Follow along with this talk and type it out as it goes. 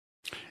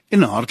En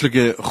 'n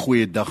hartlike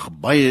goeie dag.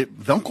 Baie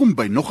welkom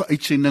by nog 'n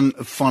uitsending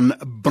van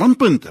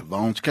Brandpunte, waar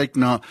ons kyk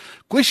na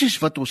kwessies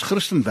wat ons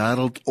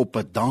Christenwêreld op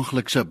 'n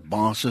daaglikse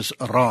basis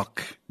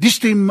raak. Die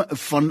stem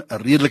van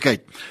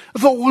redelikheid.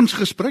 Vir ons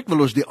gesprek wil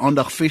ons die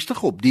aandag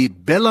vestig op die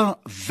Bela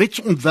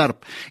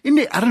Wetsontwerp en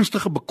die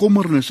ernstige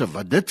bekommernisse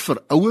wat dit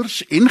vir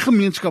ouers en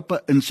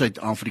gemeenskappe in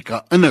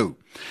Suid-Afrika inhou.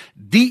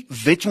 Die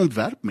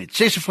wetsontwerp met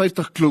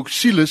 56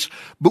 klousules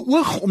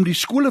beoog om die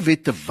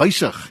skolewet te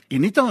wysig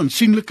en het 'n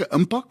aansienlike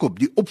impak op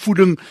die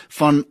opvoeding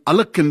van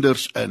alle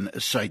kinders in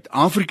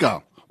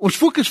Suid-Afrika. Ons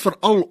fokus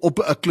veral op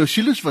 'n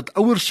klousules wat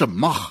ouers se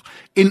mag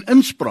en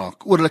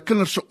inspraak oor hulle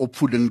kinders se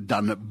opvoeding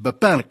dan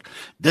beperk.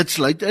 Dit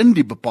sluit in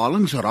die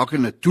bepalinge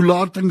rakende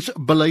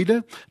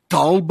toelatingsbeleide,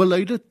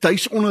 taalbeleide,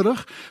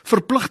 tuisonderrig,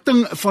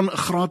 verpligting van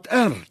graad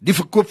R, die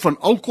verkoop van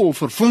alkohol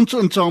vir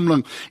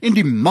fondsinsameling en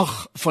die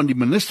mag van die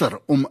minister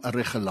om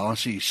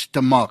regulasies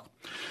te maak.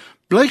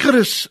 Bly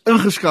gerus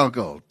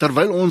ingeskakel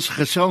terwyl ons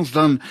gesels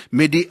dan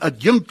met die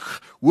adjunk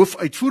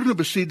hoofuitvoerende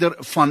bestuurder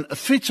van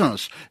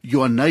FETSAS,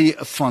 Johanay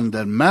van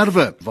der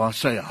Merwe, waar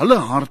sy hulle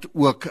hart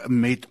ook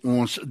met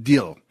ons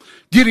deel.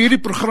 Deur hierdie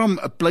program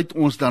pleit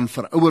ons dan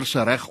vir ouers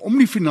se reg om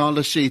die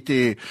finale sê te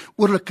hê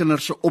oor hulle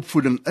kinders se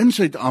opvoeding in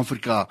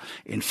Suid-Afrika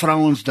en vra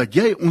ons dat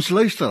jy, ons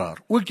luisteraar,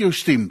 ook jou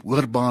stem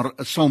hoorbaar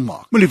sal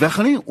maak. Moenie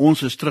weggaan nie,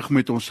 ons is terug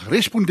met ons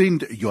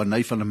respondent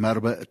Johanay van der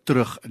Merwe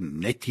terug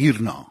net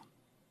hierna.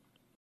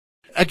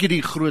 Ek het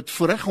die groot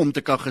voorreg om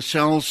te kan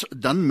gesels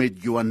dan met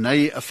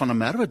Johanay van der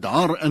Merwe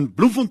daar in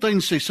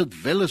Bloemfontein. Sy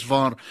sit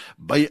weliswaar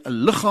by 'n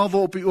lughawe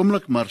op die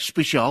oomblik, maar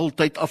spesiaal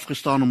tyd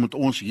afgestaan om met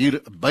ons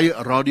hier by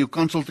Radio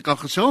Kansel te kan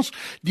gesels.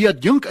 Die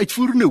adjunk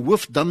uitvoerende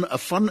hoof dan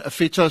van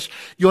FETSAS.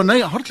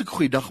 Johanay, hartlik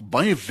goeiedag,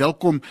 baie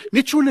welkom.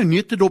 Net so 'n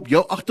neutedop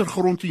jou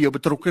agtergrond en jou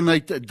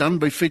betrokkenheid dan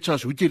by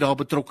FETSAS. Hoe het jy daar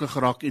betrokke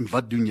geraak en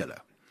wat doen julle?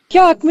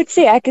 Ja, ek moet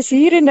sê, ek is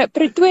hier in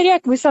Pretoria,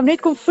 ek moes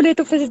net kom voel het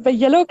of is dit by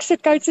julle ook so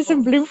koud soos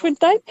in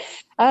Bloemfontein.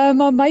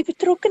 Maar my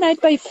betrokkenheid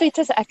by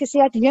FETSAS, ek is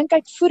die adjunk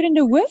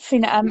uitvoerende hoof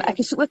en ek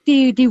is ook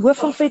die hoof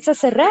van FETSAS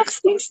se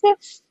regsdienste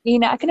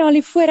en ek het nou al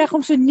die voorreg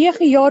om so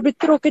 9 jaar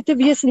betrokke te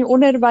wees in die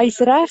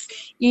onderwysreg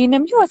en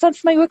ja, dit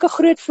is vir my ook 'n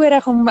groot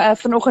voorreg om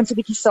vanoggend so 'n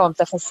bietjie saam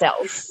te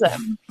gesels.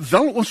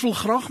 Wel, ons wil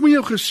graag met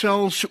jou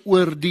gesels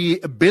oor die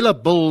Bela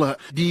Bill,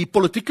 die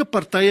politieke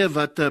partye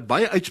wat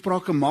baie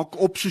uitsprake maak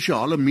op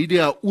sosiale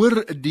media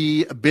oor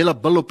die Bela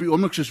Bill op die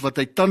oomblik soos wat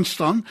hy tans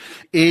staan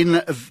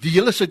en die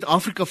hele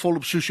Suid-Afrika vol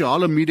op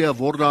sosiale media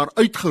word daar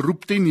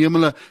uitgeroep ten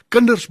hemele,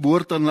 kinders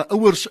behoort aan hulle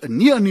ouers,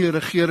 nie aan die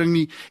regering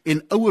nie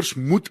en ouers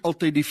moet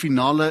altyd die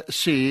finale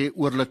sê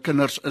oor hulle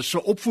kinders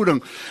se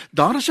opvoeding.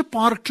 Daar is 'n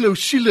paar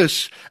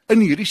klousules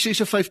in hierdie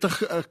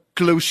 56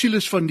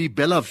 klousules van die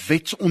Bela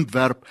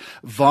Wetsontwerp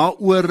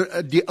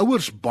waaroor die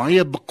ouers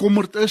baie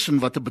bekommerd is en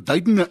wat 'n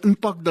beduidende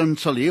impak dan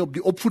sal hê op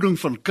die opvoeding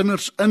van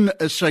kinders in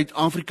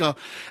Suid-Afrika.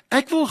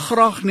 Ek wil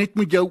graag net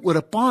met jou oor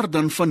 'n paar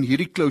dan van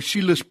hierdie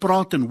klousules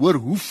praat en hoor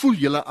hoe voel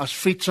julle as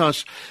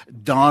FETSAS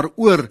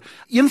daaroor.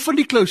 Een van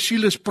die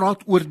klousules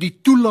praat oor die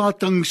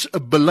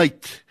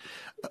toelatingsbeleid.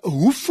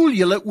 Hoe voel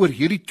julle oor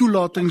hierdie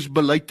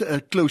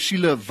toelatingsbeleid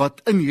klousule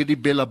wat in hierdie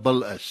Bela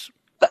Bill is?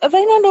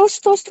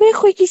 Wynand, daar's twee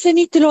goedjies in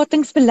die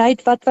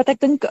toelatingsbeleid wat ek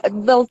dink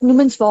wel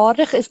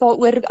noemenswaardig is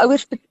waaroor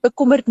ouers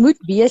bekommerd moet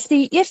wees.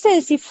 Die eerste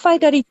is die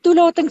feit dat die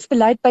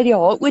toelatingsbeleid by die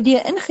HOD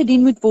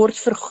ingedien moet word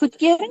vir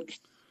goedkeuring.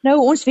 Nou,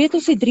 ons weet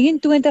ons het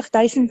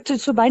 23.000,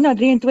 so byna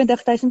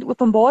 23.000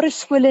 openbare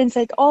skole in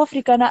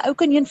Suid-Afrika. Nou, ou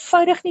kan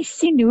eenvoudig nie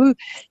sien hoe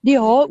die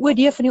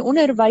HOD van die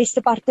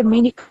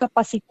onderwysdepartement die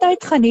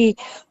kapasiteit gaan hê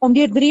om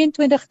deur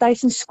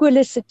 23.000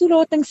 skole se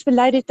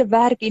toelatingsbeleide te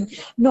werk en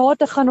na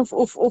te gaan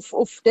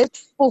of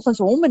dit volgens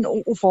hom en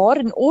of haar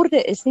in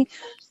orde is nie.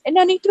 En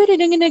dan die tweede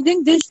ding, en ek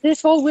dink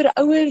dis waaroor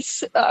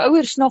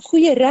ouers na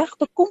goeie reg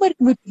bekommerd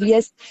moet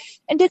wees.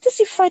 En dit is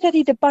die feit dat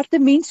die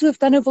departementshoof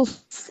dan nou wil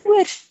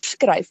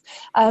voorskryf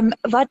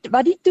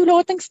wat die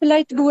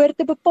toelatingsbeleid behoort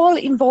te bepaal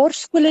en waar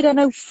skole dan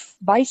nou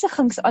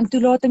wysigings aan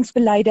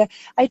toelatingsbeleide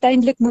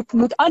uiteindelik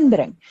moet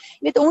aanbring.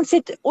 Jy weet,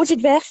 ons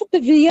het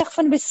weggebeweeg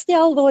van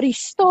bestel waar die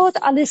staat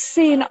alles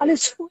sê en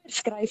alles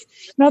voorskryf,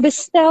 na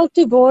bestel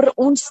toe waar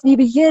ons die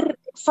beheer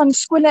van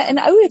skole in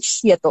ouers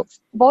setel,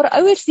 waar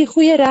ouers die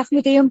goeie reg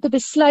moet hê om te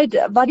besluit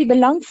wat die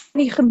belang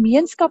van die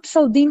gemeenskap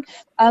sal dien,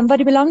 wat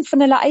die belang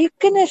van hulle eie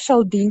kinders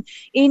sal dien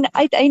en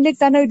uiteindelik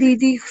dan nou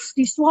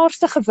die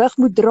swaarste gewig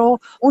moet dra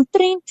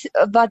omtrent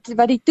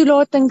wat die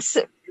toelatings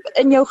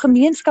in jou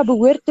gemeenskap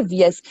behoort te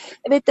wees.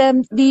 Jy weet,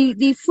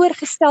 die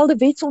voorgestelde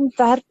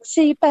wetsontwerp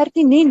sê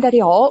pertinent dat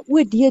die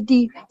HOD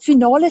die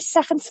finale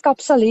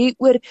seggenskap sal hê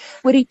oor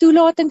die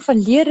toelating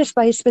van leerders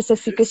by 'n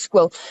spesifieke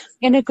skool.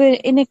 En ek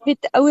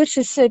weet ouers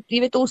is, jy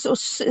weet, ons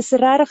is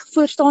regtig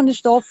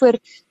voorstanders daarvoor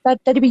dat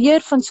die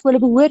beheer van skole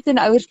behoort en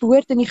ouers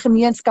behoort in die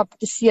gemeenskap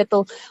te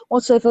setel.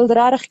 Ons wil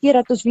regtig keer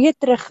dat ons weer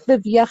terug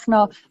beweeg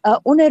na 'n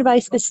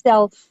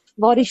onderwysbestel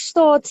waar die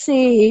staat sê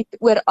het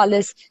oor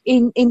alles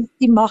en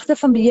die magte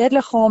van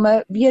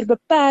beheerliggame weer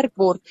beperk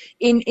word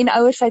en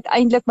ouers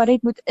uiteindelik maar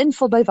net moet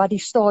invul by wat die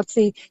staat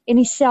sê en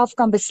nie self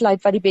kan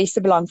besluit wat die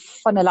beste belang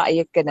van hulle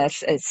eie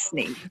kinders is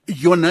nie.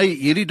 Jonay,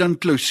 hierdie dan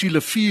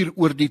klousule 4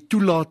 oor die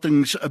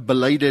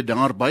toelatingsbeleide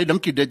daar. Baie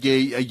dankie dat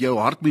jy jou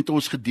hart met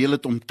ons gedeel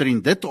het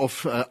omtrent dit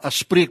of as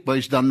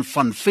spreekbuis dan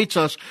van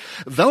FETSAS.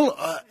 Wel,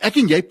 ek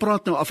en jy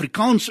praat nou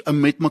Afrikaans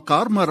met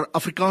mekaar, maar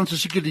Afrikaans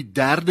is seker die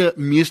derde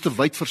meeste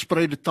wyd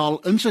verspreide taal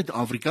in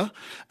Suid-Afrika.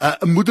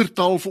 'n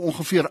Moedertaal vir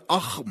ongeveer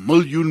 8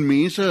 miljoen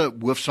mense,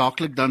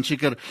 hoofsaaklik dan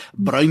seker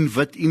bruin,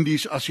 wit,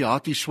 Indies,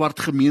 Asiaties, swart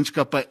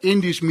gemeenskappe en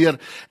dis meer.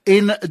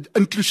 En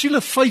in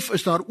klousule 5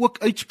 is daar ook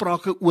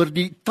uitsprake oor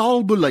die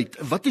taalbeleid.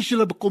 Wat is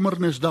julle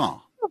bekommernis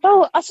daar?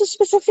 Wel, as ons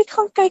spesifiek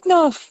gaan kyk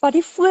na wat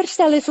die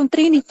voorstel is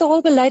omtrent die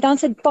taalbeleid, dan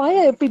is dit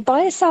op die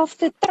baie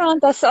selfde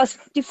trant as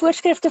die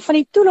voorskrifte van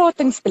die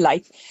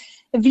toelatingsbeleid.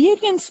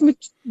 Weereens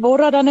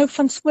word daar dan nou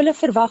van skole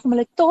verwag om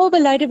hulle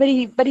taalbeleide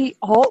by die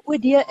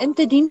HOD in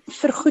te dien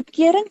vir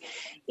goedkeuring.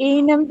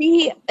 En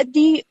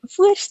die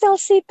voorstel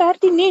sê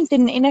pertinent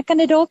en ek kan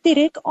dit dalk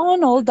direk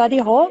aanhaal dat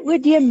die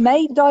HOD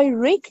may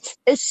direct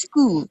a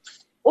school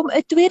om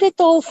 'n tweede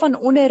taal van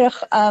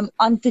onderrig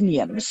aan te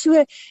neem. So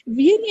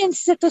weer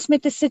eens sit ons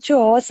met 'n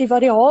situasie waar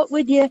die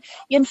HOD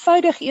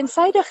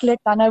eensaidig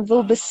dan nou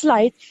wil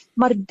besluit,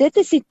 maar dit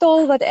is die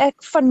taal wat ek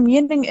van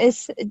mening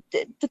is,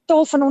 die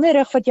taal van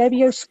onderrig wat jy by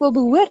jou skool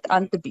behoort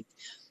aan te bied.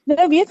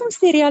 Nou weet ons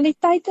die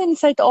realiteit in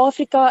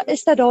Suid-Afrika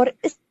is dat daar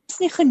is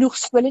nie genoeg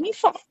skole nie,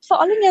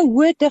 veral in jou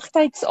hoë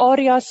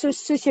digtheidsareas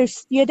soos jou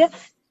stede.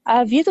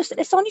 Weet ons,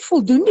 is daar nie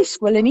voldoende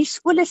skole nie,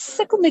 skole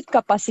sukkel met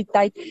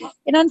kapasiteit,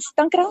 en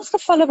dan kry ons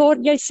gevalle waar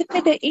jy sit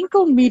met 'n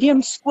enkel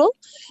medium skool,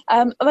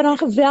 wat dan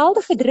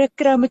geweldige druk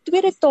kry om 'n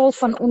tweede taal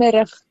van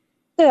onderrig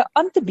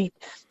aan te bied,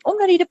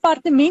 omdat die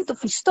departement of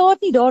die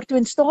staat nie daartoe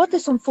in staat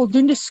is om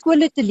voldoende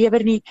skole te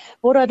lewer nie,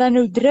 word daar dan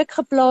nou druk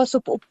geplaas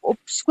op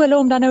skole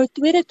om dan nou 'n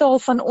tweede taal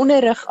van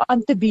onderrig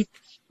aan te bied,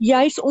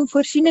 juis om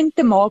voorsiening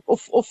te maak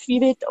of jy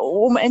weet,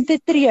 om in te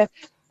tree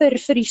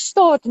vir die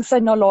staat en sy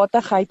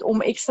nalatigheid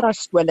om ekstra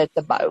skole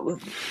te bou.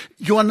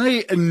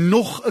 Johanay,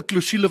 nog 'n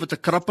klousule wat 'n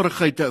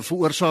krapperigheid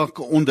veroorsaak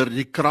onder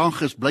die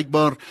kraag is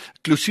blykbaar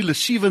klousule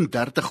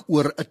 37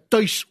 oor 'n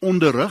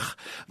tuisonderrig,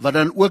 wat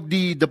dan ook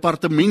die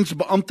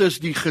departementsbeamptes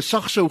die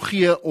gesag sou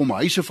gee om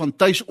huise van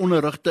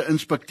tuisonderrig te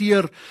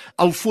inspekteer,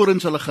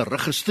 alvorens hulle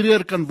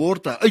geregistreer kan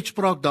word, 'n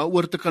uitspraak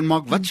daaroor te kan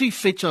maak. Wat sê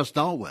FETSAS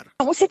daaroor?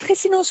 Ons het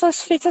gesien,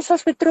 FETSAS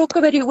was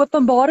betrokke by die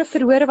openbare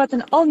verhore wat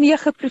in al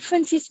 9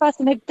 provinsies was,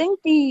 en ek dink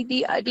die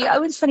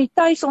ouens van die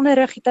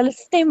tuisonderrig het hulle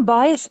stem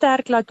baie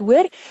sterk laat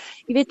hoor.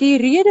 Jy weet, die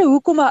rede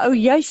hoekom 'n ou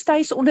juis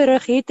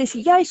tuisonderrig het, is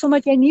juis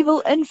omdat jy nie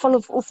wil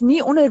inval of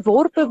nie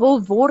onderworpe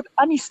wil word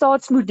aan die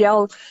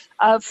staatsmodel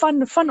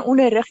van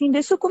onderrig. En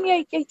dis hoekom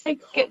jy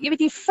weet,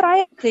 die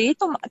vryheid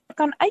het om te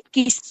kan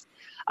uitkies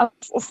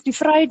of die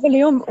vryheid wil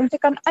hê om te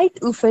kan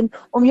uitoefen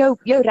om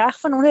jou reg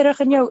van onderrig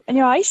in jou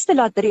huis te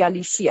laat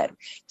realiseer.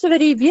 So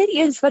weer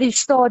eens wat die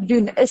staat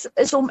doen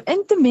is om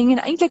in te meng en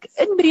eintlik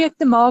inbreuk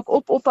te maak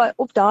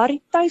op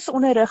daardie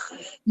tuisonderrig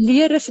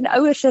leerders en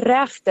ouers se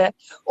regte,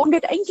 om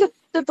dit eintlik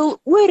te wil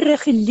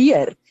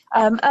oorreguleer.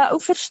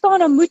 Ou verstaan,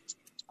 dan moet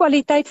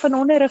kwaliteit van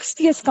onderrig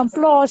steeds kan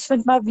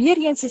plaasvind, maar weer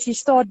eens is die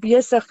staat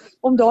besig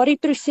om daardie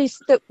proses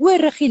te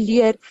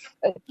oorreguleer,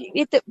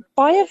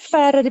 baie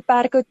verre die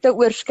perke te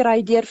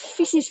oorskry deur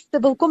fisies te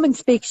wil kom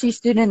inspeksies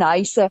doen in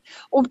huise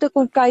om te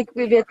kom kyk,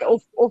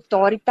 of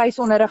daardie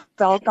tuisonderrig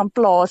wel kan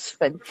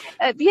plaasvind.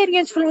 Weer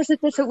eens vir ons,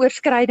 dit is 'n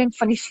oorskriding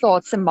van die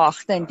staat se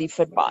magte in die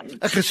verband.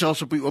 Ek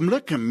gesels op die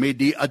oomblik met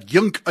die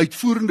adjunk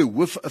uitvoerende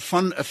hoof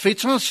van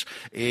FETSAS,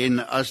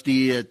 en as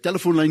die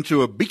telefoonlyn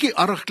so 'n bietjie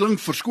arg klink,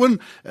 verskoon,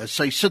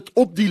 sy sit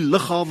op die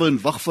lughawe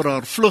en wag vir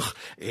haar vlug,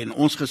 en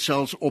ons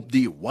gesels op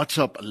die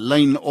WhatsApp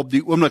lyn op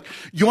die oomblik.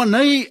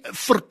 Johanay,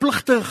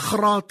 verpligte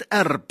graad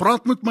R,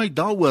 praat met my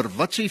daaroor.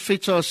 Wat sê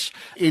FETSAS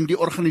en die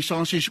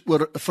organisasies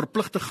oor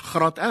verpligte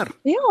graad R?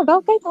 Ja,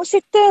 wel kyk, ons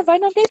het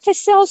Wynand net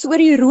gesels oor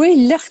die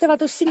rooi ligte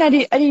wat ons sien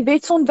uit die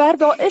wetsontwerp.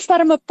 Daar is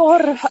daar 'n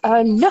paar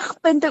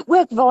ligpunte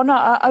ook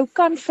waarna 'n ou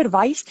kan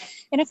verwys.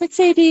 En ek moet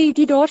sê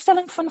die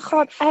daarstelling van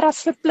graad R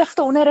as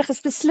verpligte onderrig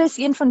is beslis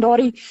een van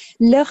daardie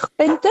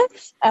ligpunte.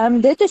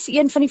 Dit is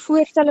een van die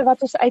voorstelle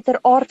wat ons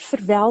uiteraard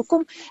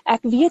verwelkom.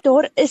 Ek weet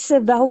daar is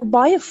wel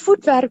baie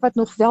voetwerk wat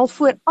nog wel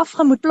vooraf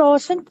gaan moet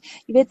plaasvind.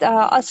 Jy weet,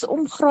 as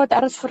om graad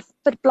R as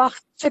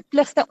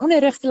verpligte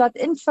onderrig te laat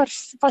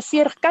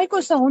infaseer, kyk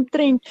ons na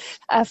omtrent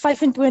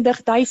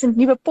 25,000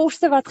 nuwe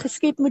poste wat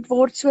geskep moet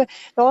word. So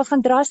daar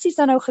gaan drasties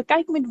dan nou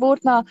gekyk moet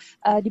word na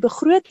die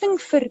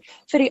begroting vir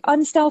die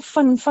aanstel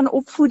van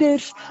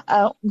opvoeders.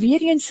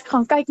 Weer eens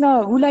gaan kyk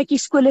na hoe lyk die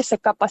skole se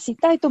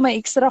kapasiteit om 'n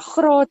ekstra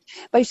graad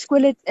by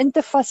skole in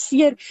te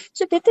faseer.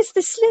 So dit is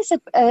beslis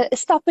 'n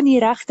stap in die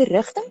regte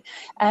rigting.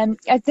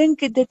 Ek dink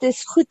dit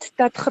is goed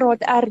dat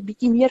graad R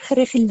bietjie meer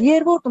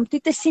gereguleer word om toe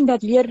te sien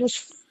dat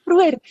leerders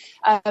vroeër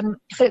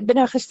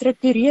binne 'n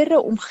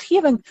gestruktureerde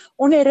omgewing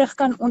onderrig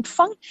kan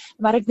ontvang,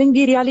 maar ek dink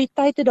die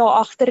realiteite daar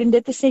agter, en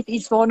dit is net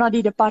iets waarna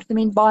die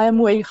departement baie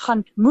mooi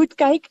gaan moet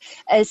kyk,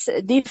 is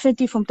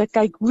definitief om te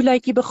kyk hoe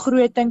lyk die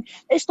begroting,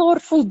 is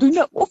daar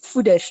voldoende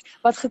opvoeders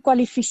wat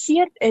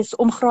gekwalifiseerd is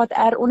om graad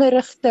R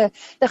onderrig te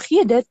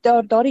gee.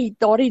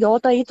 Daardie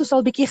data het ons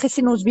al bietjie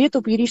gesien. Ons weet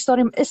op hierdie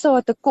stadium is daar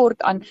 'n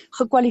tekort aan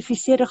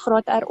gekwalifiseerde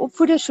graad R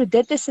opvoeders, so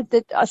dit is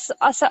dit as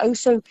 'n ou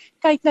sou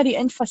kyk na die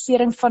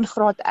infasering van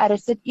graad R,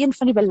 is dit een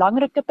van die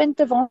belangrike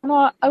punte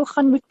waarna ou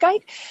gaan moet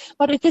kyk,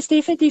 maar dit is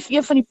definitief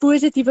een van die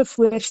positiewe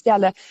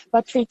voorstelle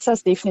wat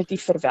FETSAS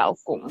definitief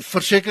verwelkom.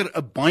 Verseker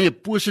 'n baie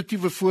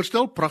positiewe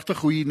voorstel, pragtig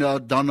hoe jy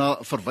daarna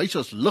verwys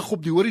as lig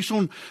op die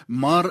horison,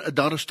 maar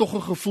daar is tog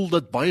 'n gevoel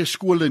dat baie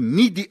skole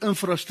nie die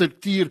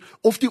infrastruktuur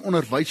of die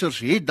onderwysers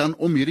het dan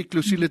om hierdie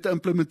klousule te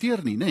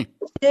implementeer nie, né?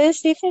 Dit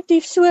is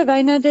definitief so,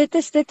 Wyna, dit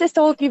is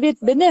dalk, jy weet,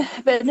 binne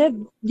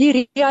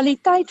die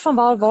realiteit van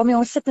waarmee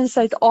ons sit in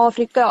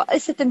Suid-Afrika,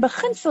 is dit in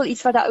beginsel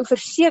iets wat 'n ou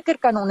verseker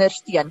kan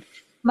ondersteun.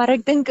 Maar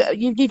ek dink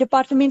die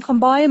departement gaan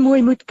baie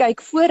mooi moet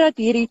kyk voordat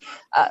hierdie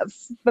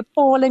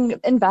bepaling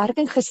in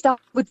werking gestel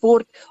moet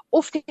word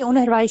of die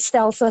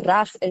onderwysstelsel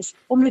reg is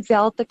om dit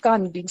wel te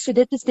kan doen. So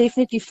dit is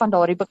definitief van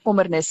daardie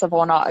bekommernisse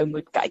waarna ou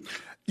moet kyk.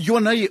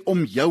 Johanay,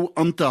 om jou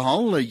aan te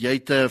haal, jy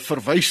het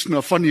verwys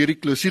na van hierdie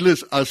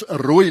klousules as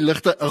rooi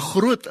ligte, 'n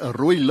groot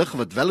rooi lig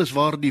wat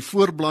weliswaar die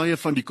voorblaaie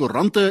van die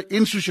koerante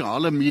en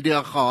sosiale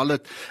media gehaal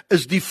het,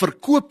 is die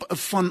verkoop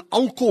van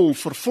alkohol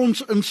vir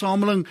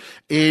fondsinsameling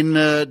en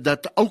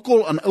dat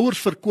alkohol aan ouers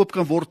verkoop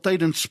kan word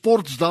tydens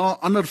sportdae,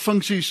 ander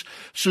funksies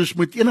soos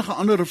met enige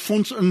ander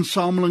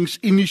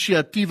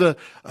fondsinsamelingsinisiatiewe.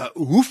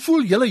 Hoe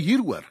voel julle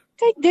hieroor?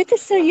 Kyk, dit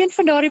is een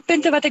van daardie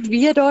punte wat ek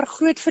weet daar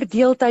groot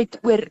verdeeldheid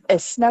oor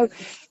is. Nou,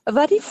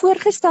 wat die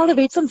voorgestelde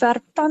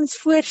wetsontwerp tans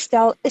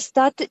voorstel, is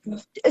dat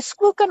 'n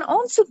skool kan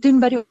aansoek doen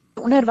by die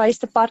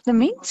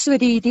onderwysdepartement, so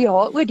die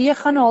HOD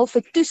gaan 'n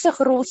halfe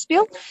toesigrol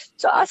speel.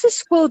 So as 'n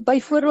skool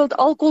byvoorbeeld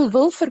alkohol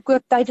wil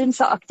verkoop tydens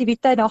 'n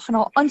aktiwiteit, dan gaan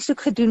 'n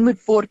aansoek gedoen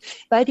moet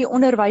word by die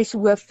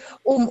onderwyshoof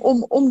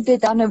om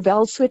dit dan nou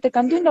wel so te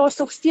kan doen. Daar's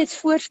nog steeds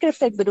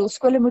voorskrifte, ek bedoel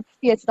skole moet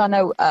steeds dan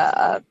nou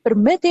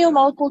permit hê om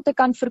alkohol te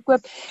kan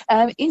verkoop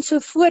en so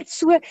voort.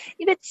 So,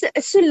 jy weet,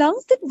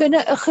 solank dit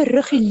binne 'n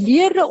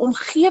gereguleerde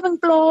omgewing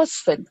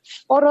plaasvind,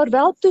 waar daar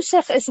wel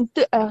toesig is en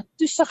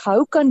toesig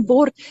hou kan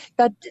word,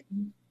 dat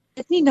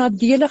dit nie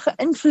nadelige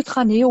invloed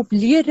gaan hê op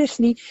leerders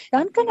nie,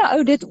 dan kan 'n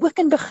ou dit ook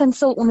in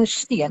beginsel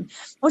ondersteun.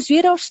 Ons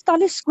weet daar's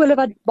talle skole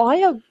wat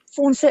baie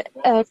fondse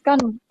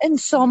kan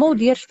insamel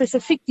deur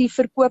spesifiek die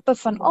verkope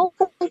van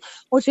alkohol.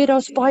 Ons weet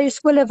daar's baie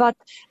skole wat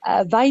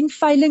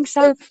wynveilings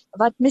hou,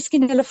 wat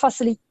miskien hulle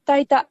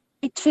fasiliteite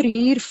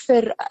uitverhuur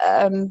vir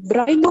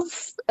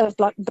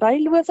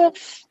bruilowe.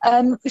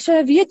 So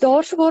ek weet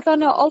daar word dan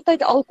nou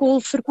altyd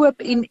alkohol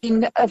verkoop en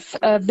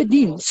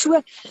bedien.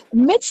 So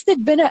mits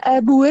dit binne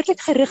 'n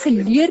behoorlik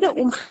gereguleerde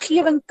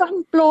omgewing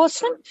kan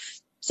plaasvind,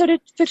 sou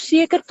dit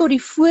verseker tot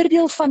die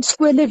voordeel van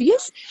skole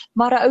wees,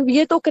 maar 'n ou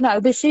weet ook en 'n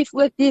ou besef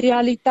ook die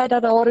realiteit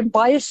dat daar in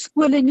baie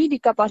skole nie die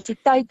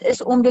kapasiteit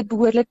is om dit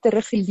behoorlik te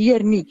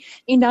reguleer nie,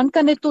 en dan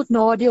kan dit tot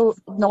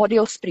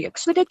nadeel spreek.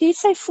 So dit het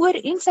sy voor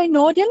en sy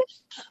nadele,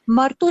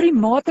 maar tot die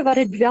mate wat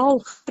dit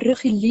wel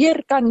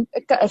gereguleer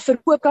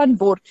verkoop kan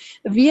word,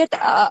 weet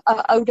 'n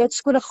ou dat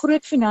skole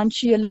groot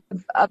finansiële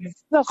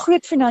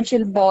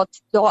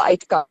baat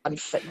daaruit kan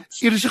vind.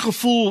 Hier is 'n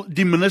gevoel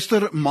die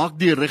minister maak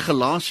die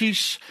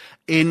regulasies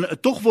en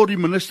tog word die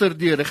minister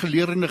die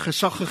regulerende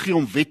gesag gegee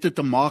om wette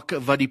te maak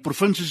wat die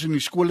provinsies en die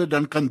skole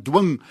dan kan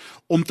dwing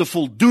om te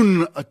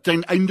voldoen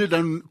ten einde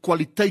dan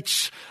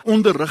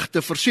kwaliteitsonderrig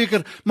te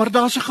verseker, maar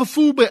daar's 'n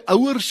gevoel by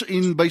ouers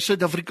en by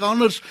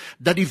Suid-Afrikaners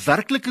dat die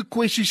werklike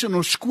kwessies in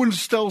ons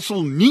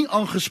skoolstelsel nie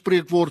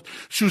aangespreek word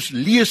soos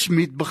lees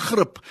met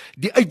begrip,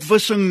 die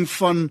uitwissing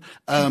van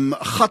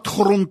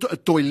gatgrond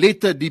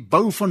toilette, die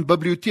bou van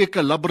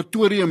biblioteke,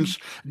 laboratoriums,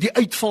 die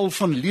uitval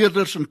van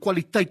leerders en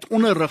kwaliteit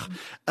onderrig,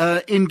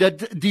 en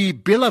dat die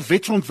Bela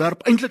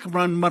Wetsontwerp eintlik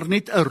maar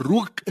net 'n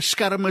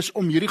rookskerm is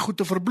om hierdie goed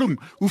te verbloem.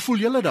 Hoe voel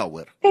julle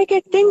daaroor? Kyk,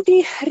 ek dink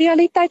die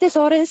realiteit is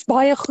daar is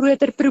baie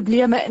groter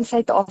probleme in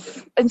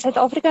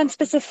Suid-Afrika en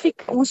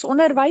spesifiek ons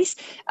onderwys.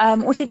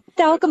 Ons het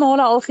telke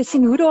male al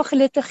gesien hoe daar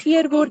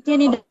gelitigeer word teen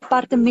die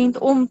departement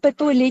om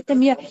toilette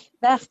mee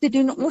weg te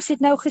doen. Ons het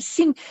nou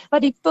gesien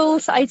wat die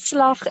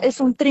pulsuitslag is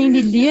omtrent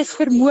die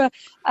leesvermoë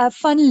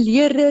van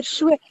leerders.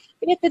 So,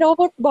 jy weet, daar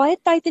word baie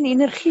tyd en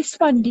energie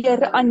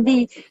spandeer aan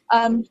die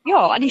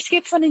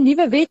skep van 'n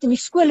nuwe wet en die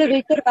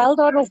skolewet, terwyl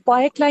daar nog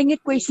baie kleiner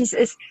kwessies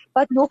is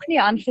wat nog nie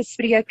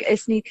aangespreek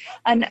is nie.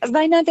 En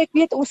Wynand, ek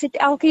weet ons het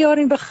elke jaar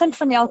en begin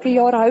van elke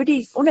jaar hou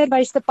die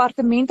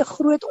onderwysdepartement 'n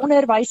groot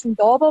onderwys en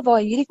daar waar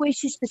hierdie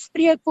kwessies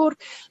bespreek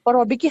word, waar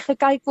daar 'n bietjie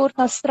gekyk word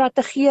na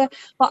strategieë,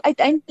 maar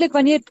uiteindelik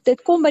wanneer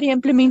dit kom by die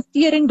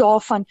implementering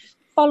daarvan,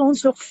 val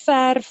ons nog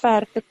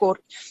ver te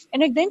kort.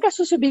 En ek dink as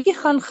ons 'n bietjie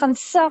gaan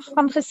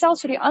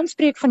gesels oor die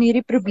aanspreek van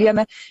hierdie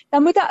probleme,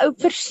 dan moet 'n ou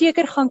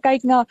verseker gaan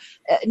kyk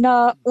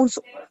na ons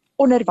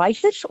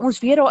onderwysers. Ons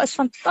weet daar is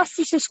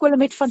fantastiese skole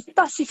met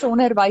fantastiese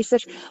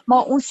onderwysers,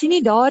 maar ons sien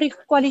nie daardie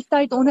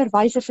kwaliteit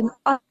onderwysers in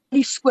al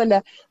die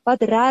skole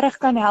wat regtig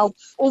kan help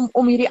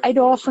om hierdie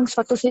uitdagings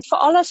wat ons het,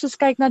 veral as ons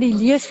kyk na die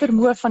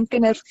leesvermoë van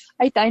kinders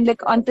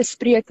uiteindelik aan te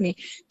spreek nie.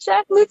 So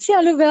ek moet sê,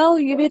 alhoewel,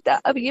 jy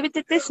weet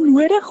dit is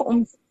nodig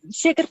om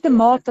seker te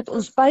maak dat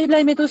ons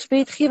bly met ons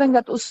wetgewing,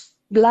 dat ons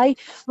bly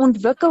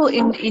ontwikkel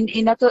en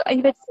dat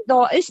jy weet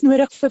daar is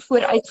nodig vir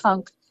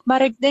vooruitgang.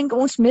 Maar ek dink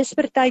ons mis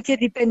partykeer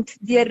die punt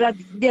deurdat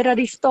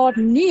die staat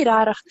nie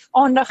regtig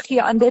aandag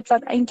gee aan dit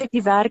wat eintlik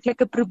die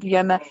werklike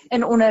probleme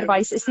in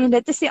onderwys is nie. En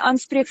dit is die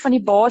aanspreek van die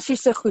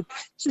basiese goed,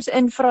 soos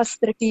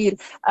infrastruktuur,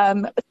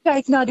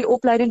 kyk na die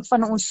opleiding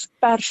van ons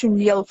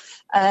personeel.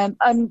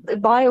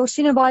 Ons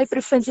sien in baie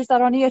provinsies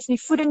dat daar nie eens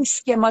nie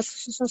voedingsskemas,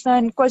 soos ons nou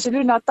in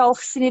KwaZulu-Natal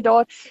gesien het,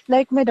 daar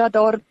lyk my dat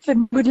daar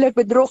vermoedelik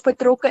bedrog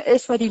betrokke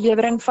is wat die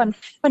lewering van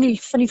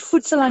die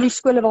voedsel aan die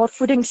skole waar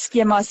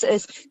voedingsskemas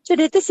is. So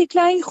dit is die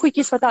klein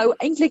goedjies wat 'n ou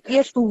eintlik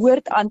eers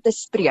behoort aan te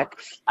spreek,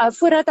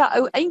 voordat 'n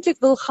ou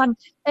eintlik wil gaan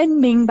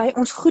inmeng by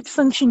ons goed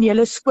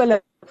funksionele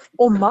skole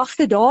om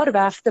magte daar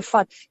weg te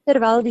vat,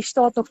 terwyl die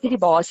staat nog nie die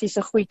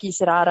basiese goedjies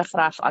regtig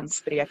reg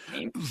aanspreek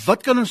nie.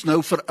 Wat kan ons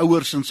nou vir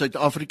ouers in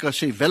Suid-Afrika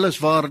sê,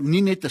 weliswaar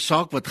nie net 'n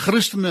saak wat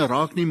Christene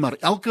raak nie, maar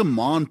elke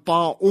ma en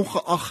pa,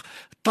 ongeag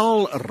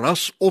taal,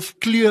 ras of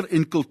kleur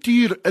en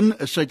kultuur in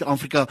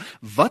Suid-Afrika.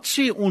 Wat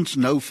sê ons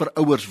nou vir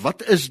ouers?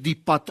 Wat is die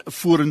pad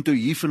vorentoe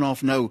hier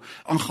vanaf nou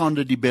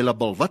aangaande die Bela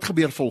Bill? Wat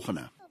gebeur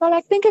volgende? Wel,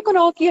 ek dink ek kan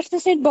ook eers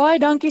net baie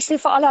dankie sê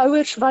vir alle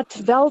ouers wat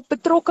wel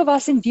betrokke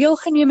was en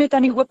deelgeneem het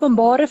aan die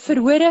openbare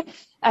verhore.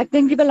 Ek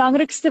dink die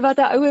belangrikste wat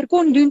 'n ouer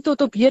kon doen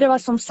tot op hede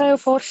was om sy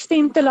of haar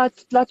stem te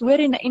laat hoor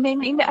en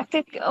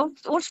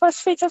ons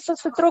was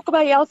ons betrokke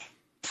by elke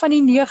van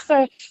die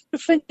 9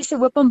 provinsiese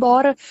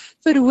openbare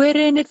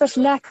verhore en dit was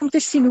lekker om te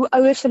sien hoe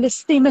ouers hulle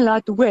stemme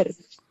laat hoor.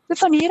 So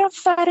van hier af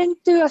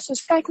vorentoe, as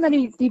ons kyk na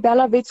die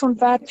Bela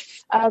Wetsontwerp,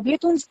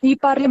 weet ons die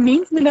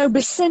parlement moet nou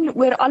besin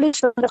oor alles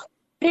wat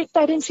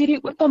tydens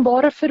hierdie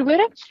openbare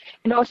verhore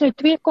en daar is nou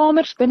 2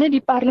 kamers binne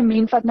die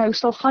parlement wat nou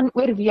sal gaan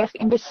oorweeg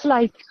en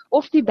besluit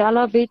of die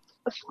Bela Wet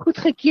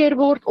goedgekeur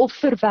word of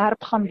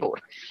verwerp gaan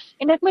word.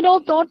 En ek moet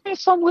dalk daarmee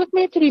saam ook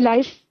net vir die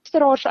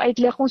luisteraars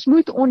uitlig, ons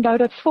moet onthou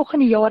dat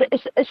volgende jaar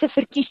is 'n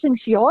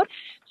verkiesingsjaar,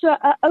 so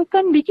 'n ou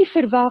kan bietjie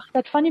verwag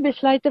dat van die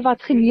besluite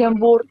wat geneem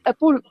word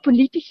 'n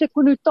politieke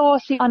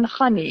konnotasie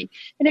aangaan hê.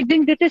 En ek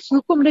dink dit is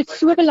hoekom dit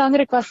so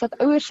belangrik was dat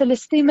ouers hulle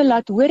stemme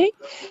laat hoor het,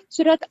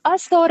 sodat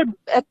as daar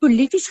 'n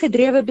polities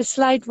gedrewe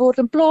besluit word,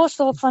 in plaas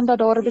daarvan dat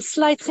daar 'n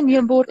besluit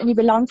geneem word in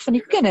die belang van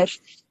die kinders,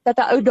 dat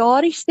 'n ou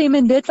daardie stem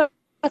en dit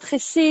wat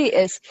gesê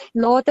is,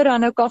 later dan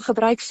nou kan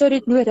gebruik, sou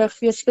dit nodig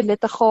wees vir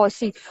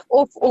litigasie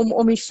of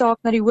om die saak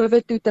na die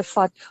howe toe te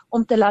vat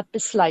om te laat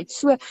besluit.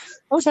 So,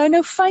 ons hou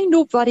nou fyn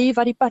dop wat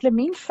die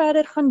parlement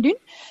verder gaan doen,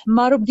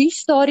 maar op die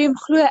stadium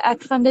glo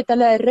ek gaan dit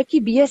hulle 'n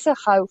rukkie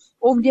besig hou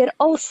om deur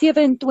al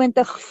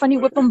 27 van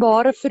die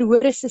openbare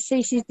verhore se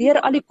sessies,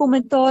 deur al die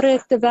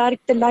kommentare te werk,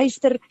 te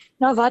luister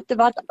na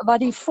wat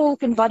die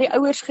volk en wat die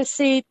ouers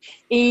gesê het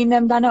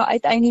en dan nou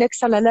uiteindelik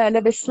sal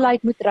hulle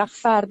besluit moet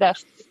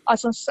regverdig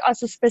as ons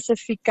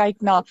spesifiek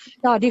kyk na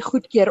die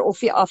goedkeur of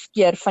die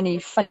afkeur van die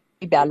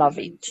Bela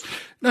Wet.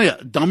 Nou ja,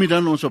 daarmee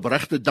dan ons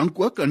opregte dank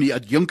ook aan die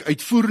adjunk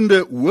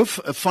uitvoerende hoof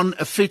van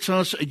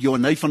FETSA's,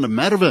 Johanay van der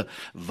Merwe,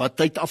 wat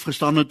tyd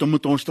afgestaan het om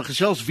met ons te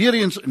gesels.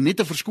 Weereens net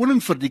 'n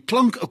verskoning vir die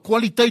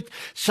klankkwaliteit.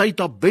 Sy het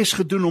haar bes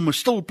gedoen om 'n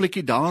stil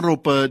plekkie daar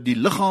op die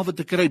lughawe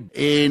te kry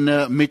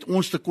en met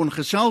ons te kon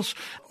gesels.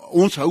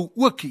 Ons hou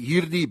ook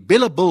hierdie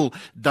Bela Bill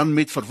dan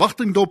met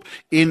verwagting dop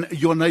en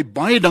Johanay,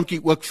 baie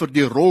dankie ook vir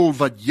die rol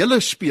wat julle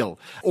speel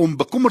om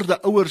bekommerde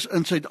ouers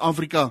in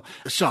Suid-Afrika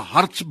se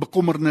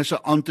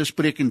hartsbekommernisse aan te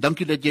spreek en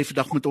dankie dat jy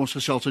vandag met ons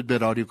gesels het by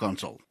Radio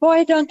Kansel.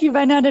 Baie dankie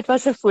Wynand, dit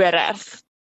was 'n voorreg.